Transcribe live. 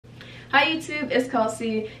Hi YouTube, it's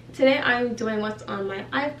Kelsey. Today I'm doing what's on my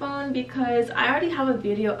iPhone because I already have a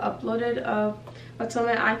video uploaded of what's on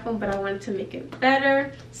my iPhone, but I wanted to make it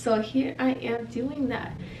better. So here I am doing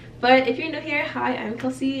that. But if you're new here, hi, I'm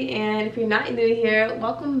Kelsey, and if you're not new here,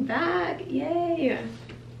 welcome back. Yay!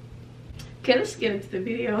 Okay, let's get into the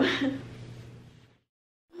video.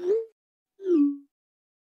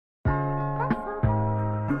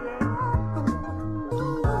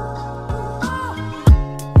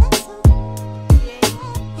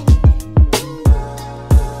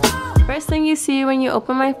 First thing you see when you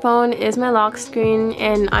open my phone is my lock screen,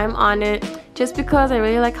 and I'm on it just because I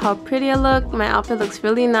really like how pretty I look. My outfit looks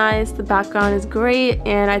really nice, the background is great,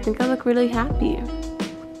 and I think I look really happy.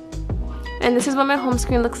 And this is what my home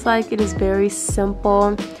screen looks like. It is very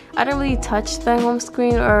simple. I don't really touch the home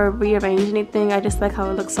screen or rearrange anything. I just like how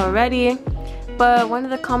it looks already. But one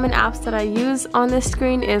of the common apps that I use on this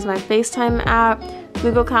screen is my FaceTime app,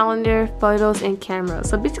 Google Calendar, Photos, and Camera.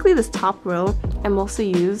 So basically this top row I mostly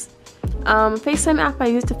use. FaceTime app I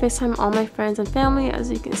use to FaceTime all my friends and family,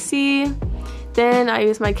 as you can see. Then I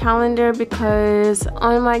use my calendar because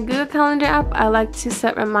on my Google Calendar app I like to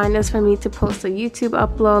set reminders for me to post a YouTube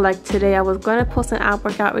upload. Like today I was going to post an ab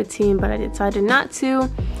workout routine, but I decided not to.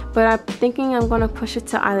 But I'm thinking I'm going to push it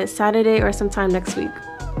to either Saturday or sometime next week.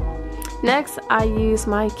 Next, I use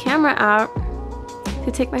my camera app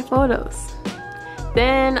to take my photos.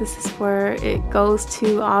 Then this is where it goes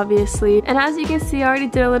to, obviously. And as you can see, I already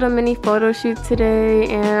did a little mini photo shoot today,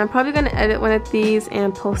 and I'm probably going to edit one of these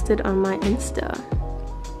and post it on my Insta.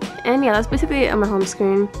 And yeah, that's basically it on my home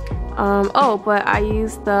screen. Oh, but I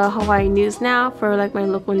use the Hawaii news now for like my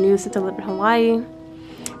local news since I live in Hawaii.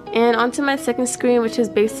 And onto my second screen, which is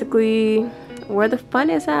basically where the fun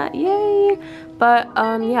is at. Yay! But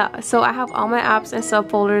yeah, so I have all my apps and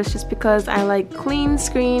subfolders just because I like clean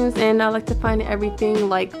screens and I like to find everything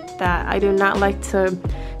like that. I do not like to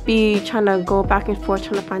be trying to go back and forth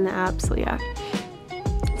trying to find the app. So yeah,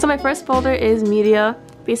 so my first folder is media,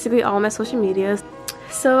 basically all my social medias.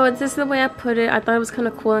 So this is the way I put it. I thought it was kind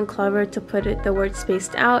of cool and clever to put it the word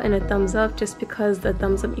spaced out and a thumbs up, just because the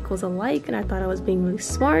thumbs up equals a like, and I thought I was being really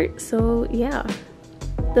smart. So yeah.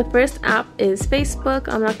 The first app is Facebook.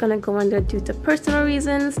 I'm not going to go into due to personal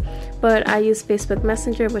reasons, but I use Facebook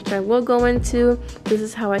Messenger, which I will go into. This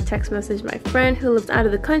is how I text message my friend who lives out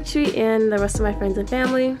of the country and the rest of my friends and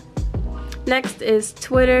family. Next is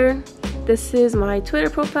Twitter. This is my Twitter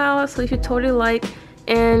profile, so you should totally like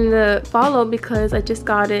and follow because I just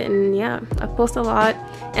got it. And yeah, I post a lot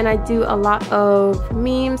and I do a lot of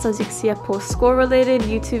memes. As you can see, I post school related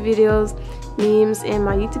YouTube videos, memes, and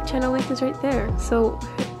my YouTube channel link is right there. So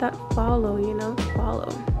hit that follow, you know, follow.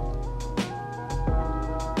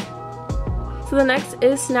 So the next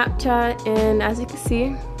is Snapchat, and as you can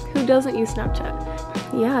see, who doesn't use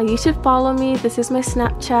Snapchat? Yeah, you should follow me. This is my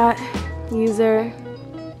Snapchat user.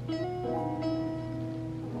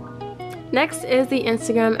 Next is the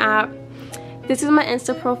Instagram app. This is my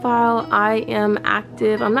Insta profile. I am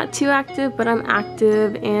active. I'm not too active, but I'm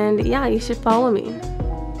active, and yeah, you should follow me.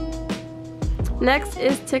 Next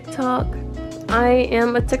is TikTok. I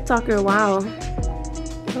am a TikToker. Wow.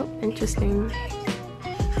 Oh, interesting.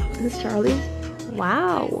 Is this Charlie?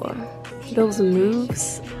 Wow. Those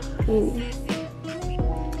moves. Ooh.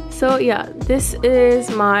 So yeah, this is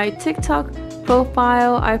my TikTok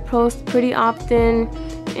profile. I post pretty often.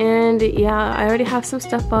 And yeah, I already have some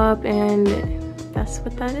stuff up, and that's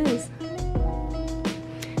what that is.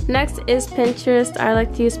 Next is Pinterest. I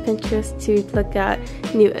like to use Pinterest to look at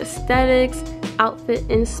new aesthetics, outfit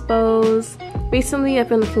inspos. Recently I've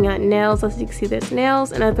been looking at nails. As you can see, there's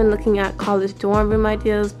nails, and I've been looking at college dorm room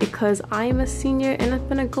ideas because I'm a senior and I'm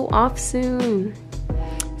gonna go off soon.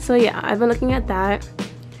 So yeah, I've been looking at that.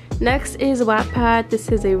 Next is Wattpad. This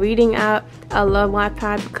is a reading app. I love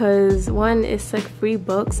Wattpad because one, it's like free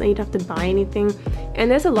books and you don't have to buy anything,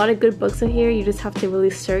 and there's a lot of good books in here. You just have to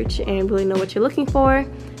really search and really know what you're looking for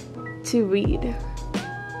to read.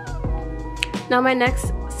 Now my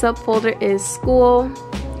next subfolder is school.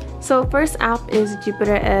 So first app is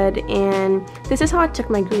Jupiter Ed, and this is how I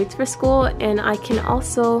check my grades for school, and I can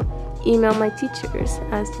also email my teachers,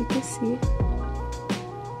 as you can see.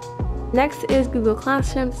 Next is Google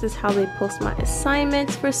Classroom. This is how they post my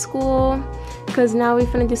assignments for school, because now we're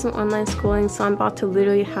gonna do some online schooling, so I'm about to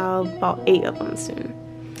literally have about 8 of them soon.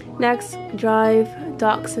 Next, Drive,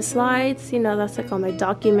 Docs, and Slides. You know, that's like all my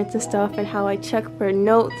documents and stuff, and how I check for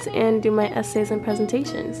notes and do my essays and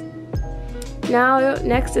presentations. Now,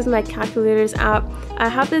 next is my Calculators app. I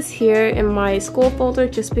have this here in my school folder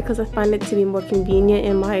just because I find it to be more convenient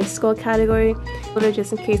in my school category,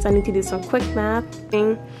 just in case I need to do some quick math.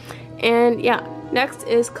 And yeah, Next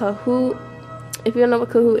is Kahoot. If you don't know what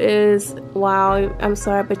Kahoot is, wow, I'm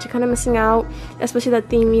sorry, but you're kind of missing out, especially that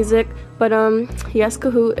theme music. But yes,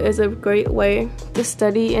 Kahoot is a great way to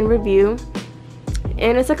study and review,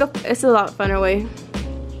 and it's a lot funner way.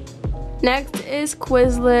 Next is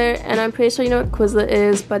Quizlet, and I'm pretty sure you know what Quizlet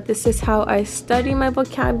is, but this is how I study my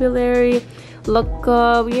vocabulary, look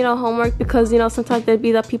up, you know, homework, because, you know, sometimes there'd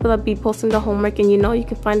be the people that be posting the homework, and you know, you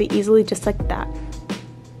can find it easily just like that.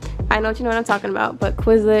 I know what I'm talking about, but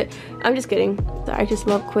Quizlet, I'm just kidding. I just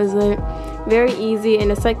love Quizlet. Very easy,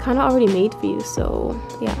 and it's like kind of already made for you, so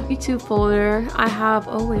yeah. YouTube folder, I have,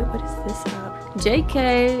 oh wait, what is this app?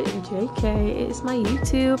 JK is my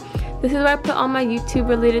YouTube. This is where I put all my YouTube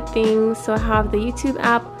related things. So I have the YouTube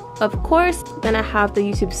app, of course, then I have the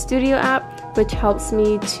YouTube Studio app, which helps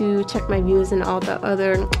me to check my views and all the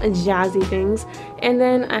other jazzy things. And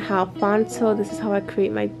then I have Fonto. This is how I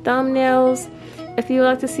create my thumbnails. If you would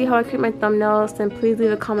like to see how I create my thumbnails, then please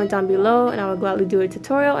leave a comment down below and I will gladly do a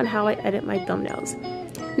tutorial on how I edit my thumbnails.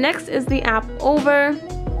 Next is the app Over.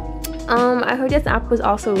 I heard this app was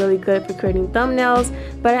also really good for creating thumbnails,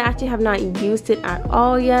 but I actually have not used it at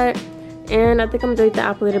all yet, and I think I'm gonna delete the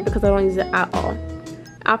app later because I don't use it at all.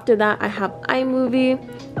 After that, I have iMovie.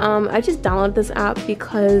 I just downloaded this app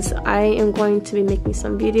because I am going to be making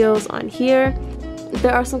some videos on here.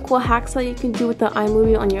 There are some cool hacks that you can do with the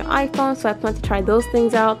iMovie on your iPhone, so I plan to try those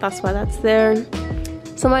things out. That's why that's there.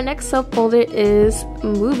 So my next subfolder is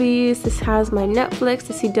movies. This has my Netflix,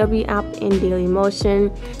 the CW app, and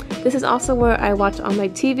Dailymotion. This is also where I watch all my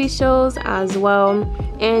TV shows as well.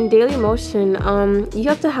 And Dailymotion, you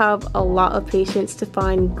have to have a lot of patience to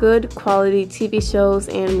find good quality TV shows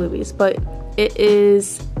and movies, but it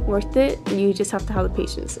is worth it. You just have to have the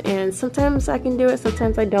patience. And sometimes I can do it,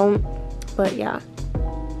 sometimes I don't, but yeah.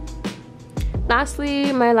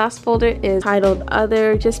 Lastly, my last folder is titled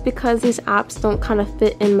Other, just because these apps don't kind of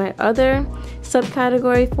fit in my other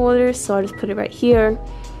subcategory folders, so I'll just put it right here.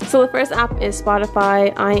 So the first app is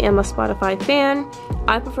Spotify. I am a Spotify fan.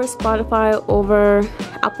 I prefer Spotify over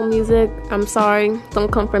Apple Music. I'm sorry,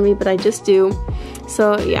 don't come for me, but I just do.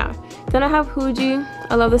 So yeah. Then I have Huji.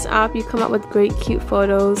 I love this app. You come out with great cute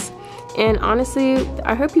photos. And honestly,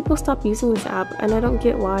 I heard people stop using this app, and I don't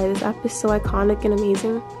get why. This app is so iconic and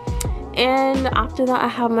amazing. And after that, I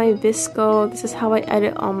have my Visco. This is how I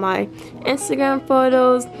edit all my Instagram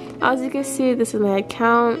photos. As you can see, this is my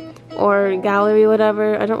account or gallery,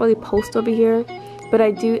 whatever. I don't really post over here, but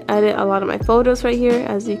I do edit a lot of my photos right here,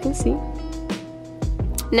 as you can see.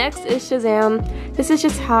 Next is Shazam. This is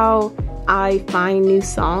just how I find new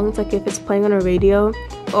songs, like if it's playing on a radio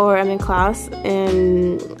or I'm in class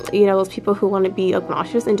and you know those people who want to be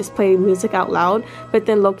obnoxious and just play music out loud, but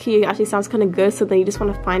then low-key it actually sounds kind of good, so then you just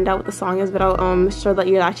want to find out what the song is without sure that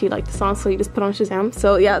you actually like the song, so you just put on Shazam.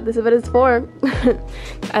 So yeah, this is what it's for.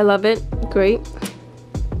 I love it. Great.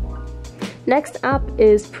 Next app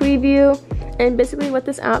is Preview, and basically what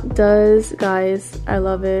this app does, guys, I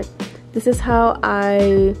love it. This is how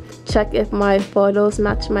I check if my photos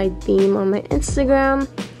match my theme on my Instagram,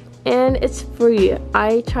 and it's free.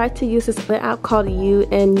 I tried to use this other app called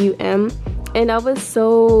UNUM, and I was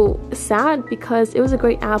so sad because it was a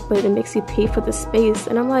great app, but it makes you pay for the space,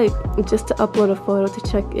 and I'm like, just to upload a photo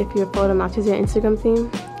to check if your photo matches your Instagram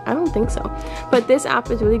theme? I don't think so. But this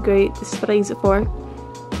app is really great. This is what I use it for.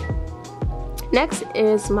 Next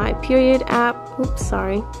is my period app. Oops,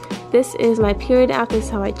 sorry. This is my period app. This is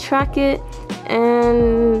how I track it.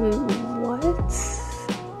 And what?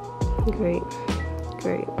 Great.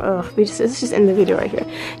 Ugh, it's just in the video right here.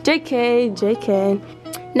 JK.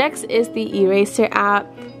 Next is the eraser app.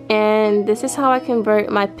 And this is how I convert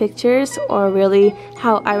my pictures, or really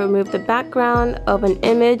how I remove the background of an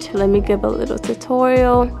image. Let me give a little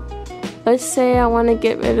tutorial. Let's say I want to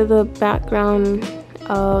get rid of the background.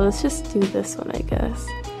 Let's just do this one, I guess.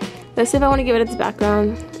 Let's say if I want to get rid of this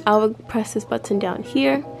background, I will press this button down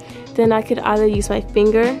here. Then I could either use my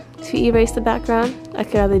finger to erase the background. I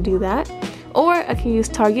could either do that, or I can use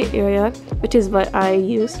target area, which is what I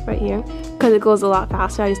use right here, because it goes a lot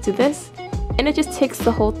faster. I just do this, and it just takes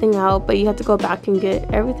the whole thing out, but you have to go back and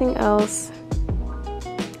get everything else,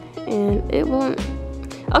 and it won't.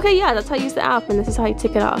 Okay, yeah, that's how you use the app, and this is how you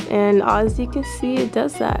take it off, and as you can see, it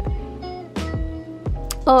does that.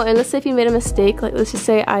 Oh, and let's say if you made a mistake, like let's just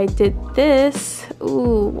say I did this.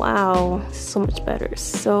 Ooh, wow, so much better,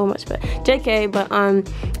 JK. But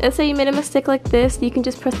let's say you made a mistake like this, you can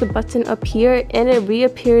just press the button up here and it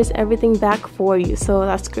reappears everything back for you, so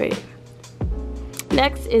that's great.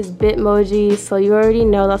 Next is Bitmoji. So you already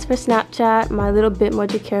know that's for Snapchat, my little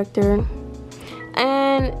Bitmoji character.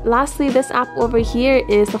 And then lastly, this app over here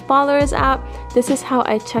is the followers app. This is how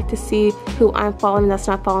I check to see who I'm following that's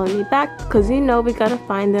not following me back, because you know we gotta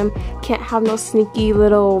find them. Can't have no sneaky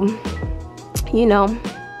little, you know.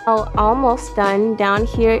 Almost done. Down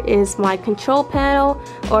here is my control panel,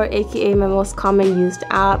 or aka my most common used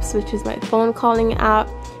apps, which is my phone calling app,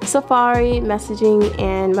 Safari, messaging,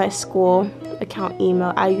 and my school account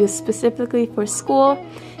email. I use specifically for school,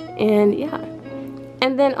 and yeah.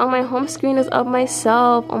 And then on my home screen is of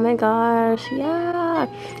myself. Oh my gosh, yeah.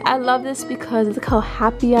 I love this because look how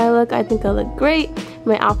happy I look. I think I look great.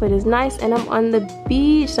 My outfit is nice and I'm on the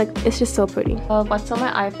beach. Like, it's just so pretty. What's on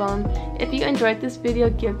my iPhone? If you enjoyed this video,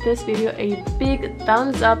 give this video a big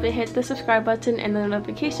thumbs up and hit the subscribe button and the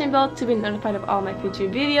notification bell to be notified of all my future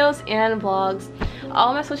videos and vlogs.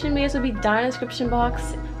 All my social medias will be down in the description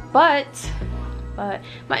box. But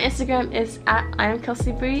my Instagram is at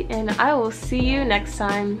IamKelsiBri, and I will see you next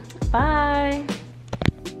time. Bye!